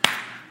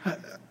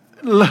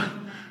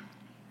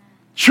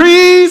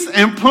 Trees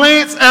and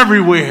plants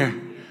everywhere.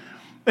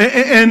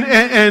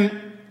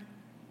 And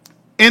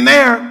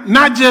they're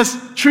not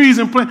just trees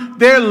and plants,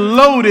 they're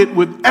loaded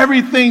with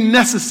everything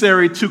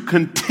necessary to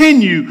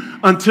continue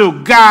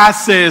until God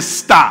says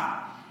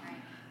stop.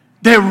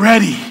 They're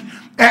ready.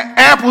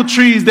 Apple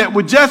trees that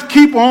would just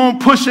keep on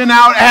pushing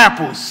out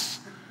apples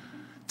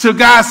till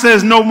God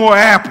says no more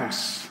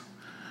apples.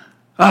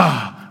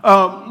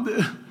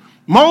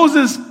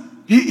 Moses,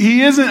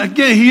 he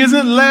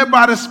isn't led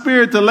by the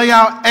Spirit to lay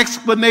out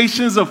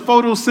explanations of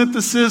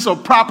photosynthesis or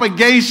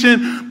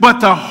propagation, but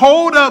to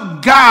hold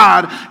up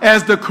God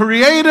as the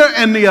creator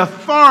and the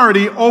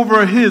authority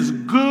over his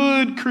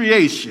good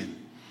creation.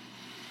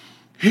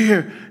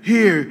 Here,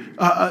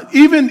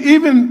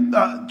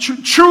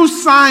 true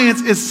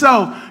science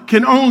itself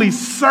can only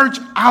search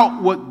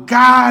out what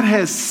God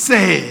has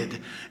said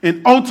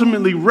and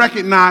ultimately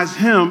recognize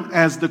him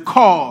as the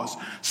cause.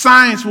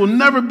 Science will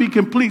never be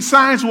complete.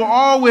 Science will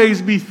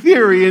always be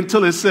theory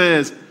until it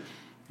says,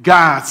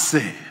 God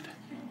said.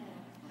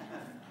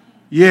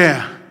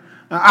 Yeah.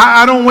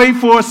 I don't wait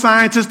for a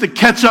scientist to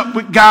catch up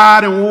with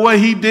God and what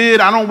he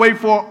did. I don't wait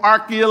for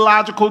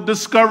archaeological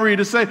discovery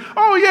to say,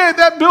 oh yeah,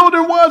 that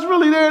building was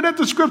really there that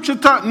the scripture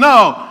taught.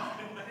 No,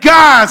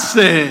 God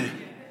said.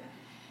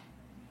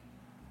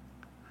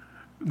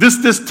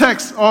 This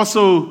text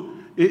also,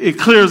 it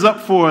clears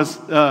up for us.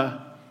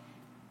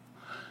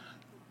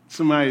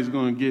 Somebody's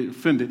going to get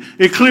offended.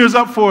 It clears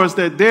up for us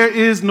that there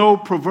is no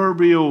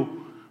proverbial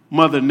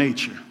Mother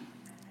Nature.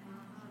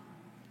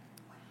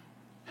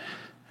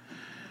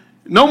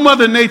 No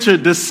Mother Nature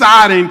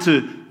deciding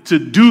to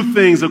do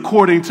things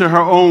according to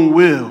her own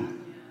will.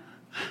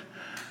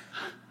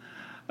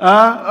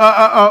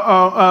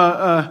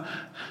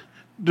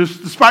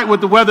 Despite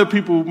what the weather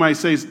people might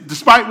say,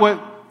 despite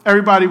what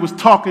everybody was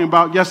talking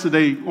about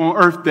yesterday on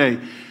Earth Day,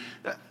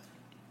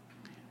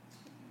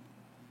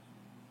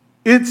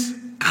 it's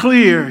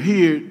clear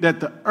here that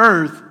the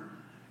earth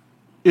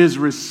is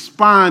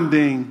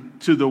responding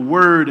to the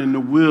word and the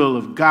will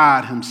of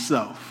God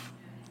himself.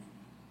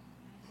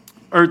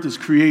 Earth is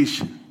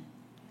creation,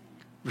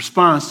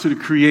 responds to the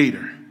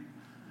Creator.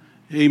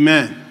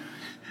 Amen.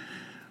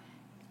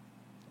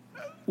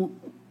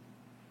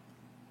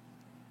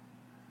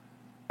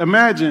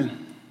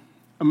 Imagine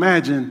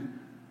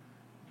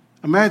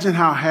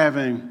how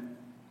having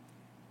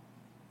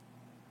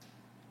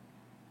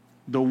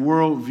the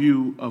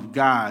worldview of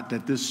God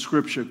that this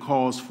scripture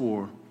calls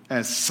for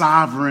as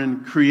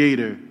sovereign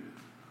creator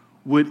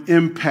would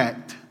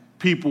impact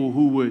people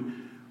who would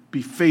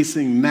be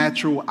facing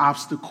natural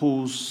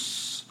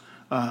obstacles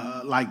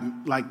like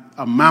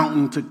a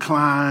mountain to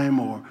climb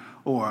or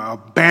a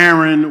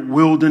barren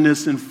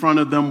wilderness in front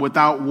of them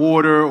without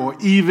water or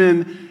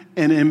even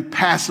an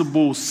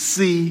impassable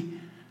sea.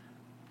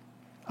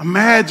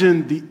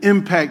 Imagine the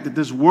impact that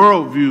this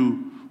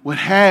worldview would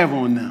have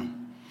on them.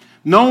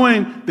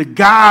 Knowing the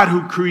God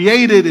who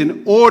created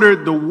and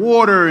ordered the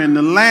water and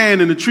the land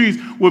and the trees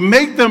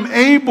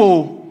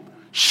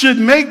should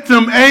make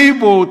them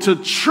able to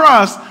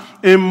trust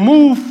and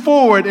move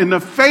forward in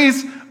the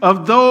face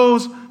of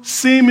those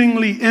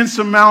seemingly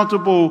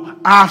insurmountable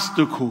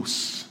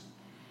obstacles.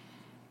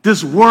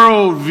 This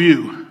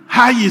worldview,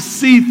 how you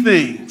see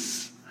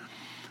things.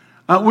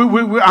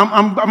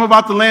 I'm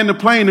about to land the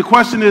plane. The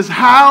question is,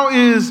 how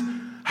is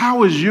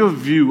your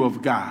view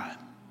of God?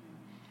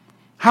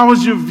 How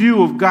is your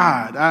view of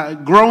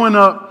God? Growing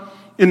up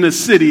in the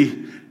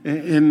city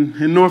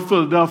in North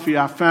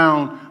Philadelphia, I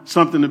found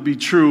something to be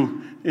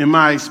true in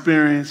my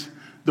experience.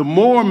 The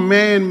more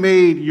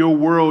man-made your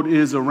world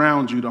is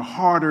around you, the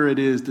harder it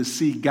is to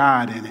see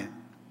God in it.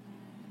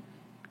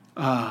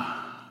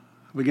 I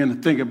began to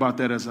think about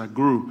that as I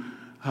grew.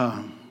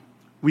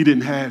 We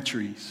didn't have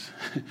trees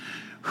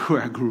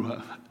where I grew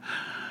up.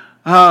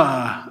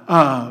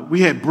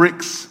 We had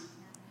bricks,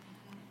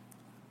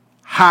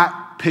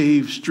 hot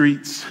paved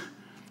streets,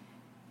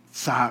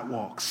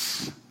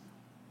 sidewalks,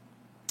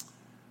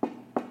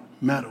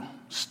 metal,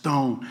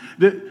 stone.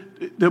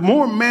 The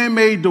more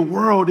man-made the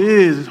world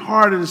is, it's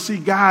harder to see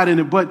God in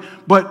it. But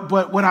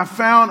what I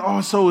found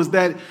also is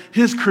that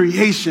his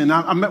creation,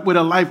 I met with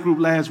a life group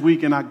last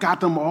week and I got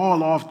them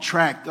all off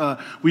track. I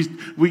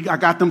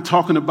got them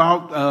talking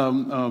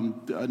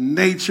about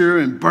nature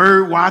and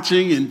bird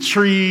watching and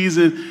trees.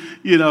 And,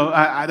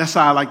 that's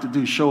how I like to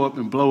do, show up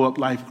and blow up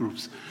life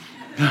groups.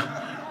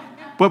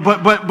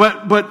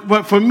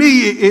 But for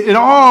me, it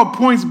all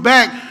points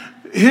back.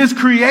 His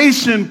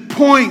creation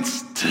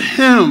points to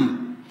him.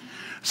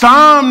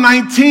 Psalm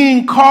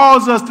 19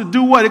 calls us to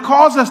do what? It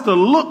calls us to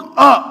look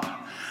up.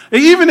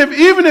 Even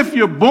if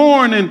you're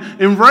born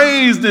and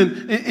raised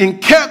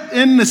and kept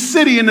in the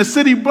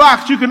city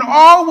blocks, you can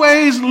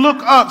always look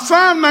up.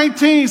 Psalm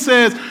 19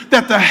 says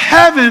that the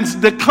heavens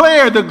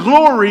declare the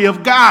glory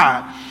of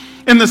God,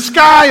 and the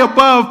sky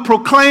above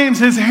proclaims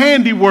his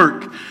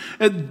handiwork.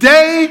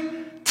 Day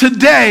to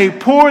day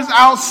pours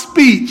out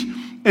speech,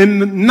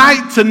 and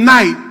night to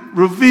night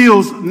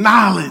reveals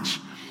knowledge.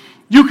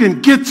 You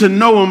can get to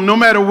know him no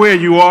matter where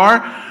you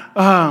are.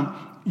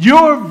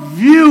 Your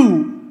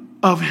view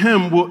of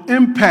him will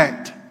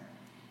impact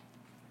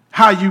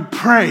how you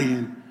pray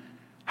and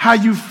how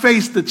you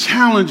face the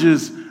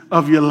challenges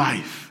of your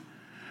life.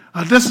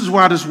 This is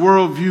why this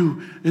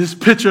worldview, this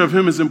picture of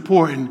him is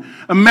important.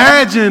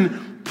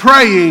 Imagine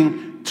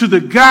praying to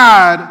the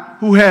God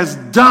who has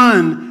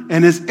done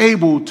and is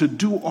able to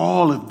do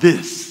all of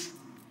this.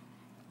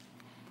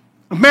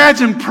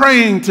 Imagine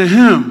praying to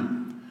him.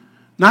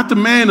 Not the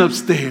man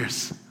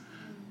upstairs.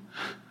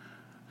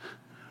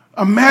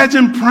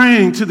 Imagine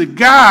praying to the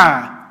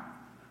God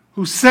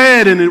who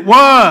said, and it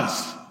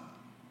was.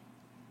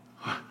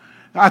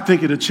 I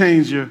think it'll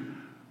change your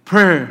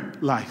prayer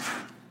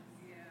life.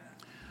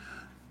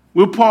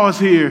 We'll pause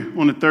here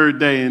on the third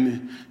day,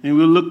 and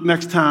we'll look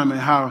next time at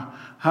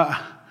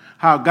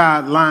how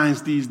God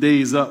lines these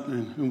days up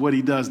and what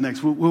he does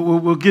next.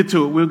 We'll get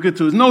to it. We'll get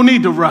to it. There's no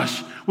need to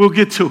rush. We'll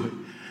get to it.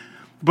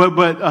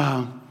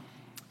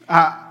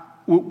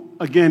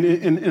 Again,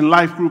 in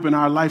life group, in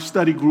our life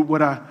study group,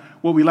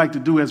 what we like to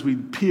do as we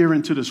peer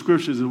into the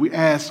scriptures is we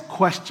ask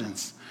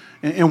questions.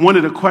 And one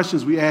of the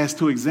questions we ask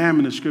to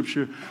examine the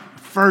scripture,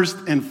 first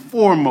and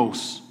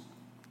foremost,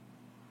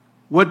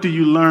 what do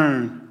you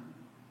learn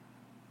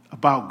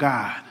about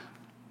God?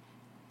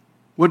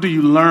 What do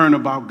you learn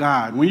about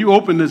God? When you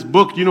open this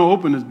book, you don't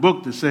open this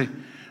book to say,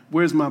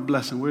 where's my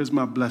blessing? Where's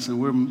my blessing?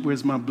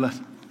 Where's my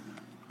blessing?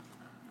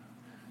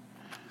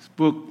 This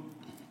book,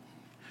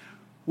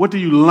 what do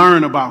you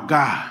learn about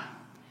God?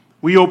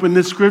 We open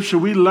this scripture,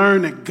 we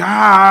learn that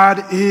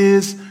God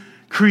is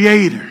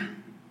creator,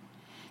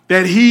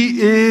 that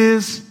he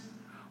is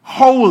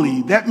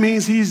holy. That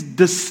means he's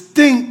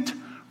distinct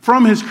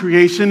from his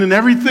creation and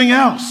everything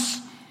else.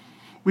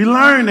 We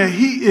learn that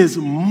he is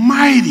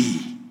mighty.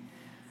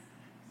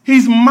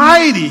 He's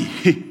mighty.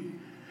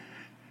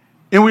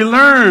 And we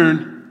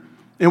learn,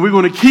 and we're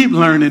going to keep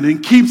learning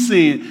and keep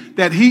seeing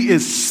that he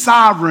is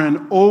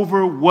sovereign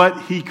over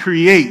what he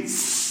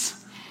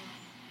creates.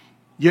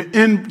 Your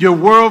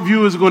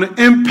worldview is going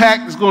to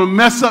impact, it's going to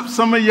mess up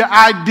some of your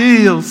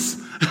ideals.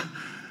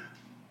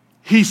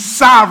 He's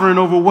sovereign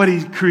over what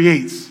he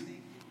creates.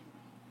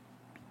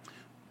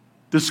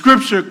 The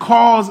scripture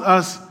calls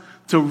us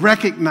to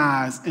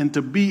recognize and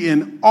to be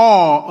in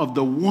awe of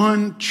the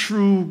one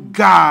true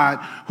God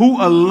who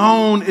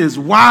alone is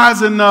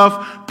wise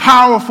enough,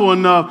 powerful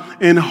enough,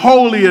 and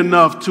holy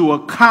enough to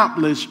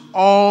accomplish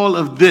all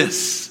of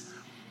this.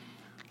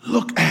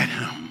 Look at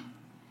him.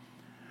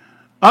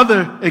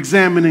 Other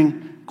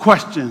examining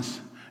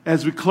questions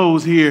as we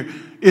close here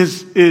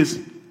is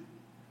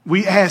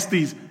we ask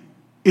these,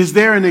 is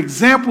there an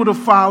example to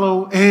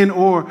follow and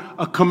or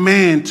a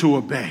command to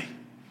obey?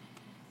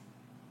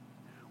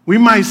 We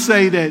might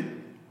say that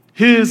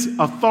his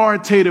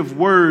authoritative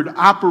word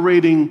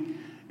operating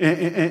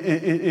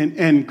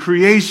and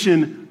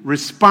creation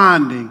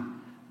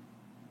responding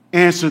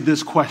answered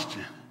this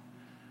question.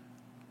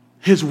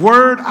 His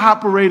word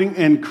operating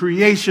and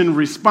creation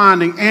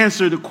responding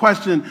answered the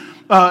question,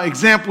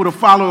 example to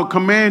follow, a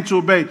command to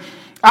obey.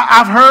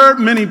 I've heard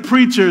many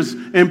preachers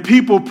and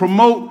people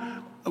promote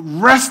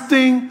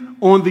resting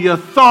on the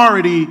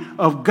authority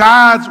of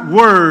God's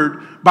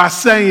word by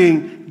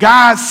saying,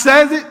 God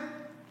says it,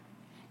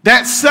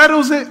 that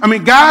settles it. I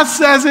mean, God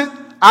says it,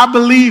 I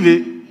believe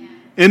it,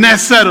 and that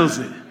settles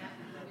it.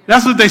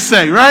 That's what they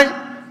say, right?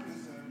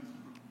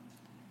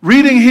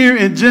 Reading here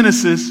in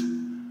Genesis,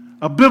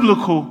 a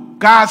biblical,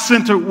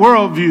 God-centered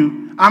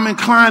worldview, I'm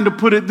inclined to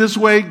put it this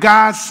way: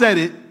 God said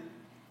it,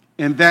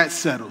 and that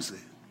settles it.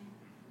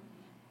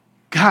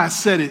 God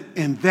said it,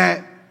 and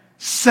that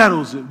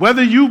settles it.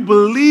 Whether you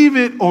believe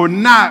it or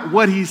not,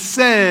 what he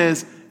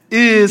says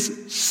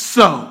is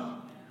so.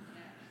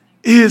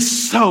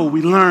 Is so,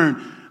 we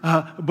learn.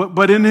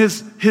 But in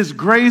his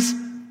grace,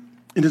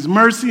 in his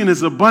mercy, and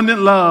his abundant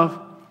love,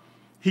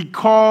 he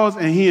calls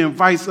and he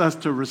invites us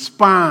to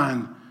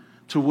respond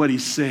to what he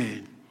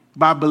said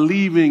by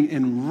believing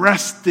and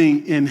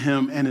resting in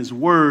him and his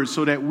word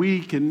so that we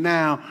can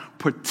now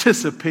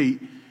participate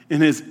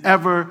in his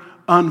ever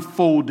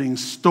unfolding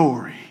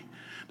story.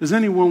 Does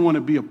anyone want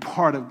to be a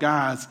part of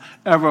God's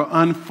ever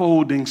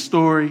unfolding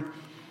story?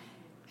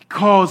 He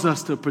calls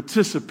us to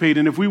participate.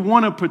 And if we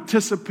want to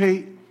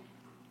participate,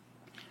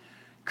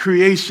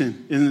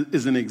 creation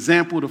is an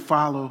example to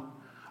follow.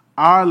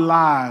 Our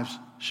lives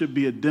should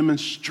be a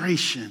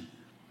demonstration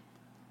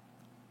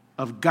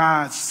of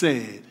God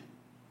said,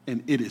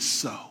 and it is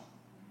so.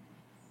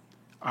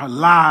 Our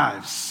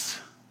lives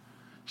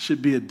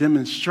should be a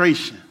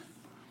demonstration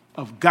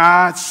of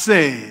God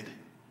said,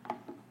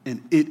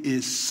 and it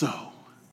is so.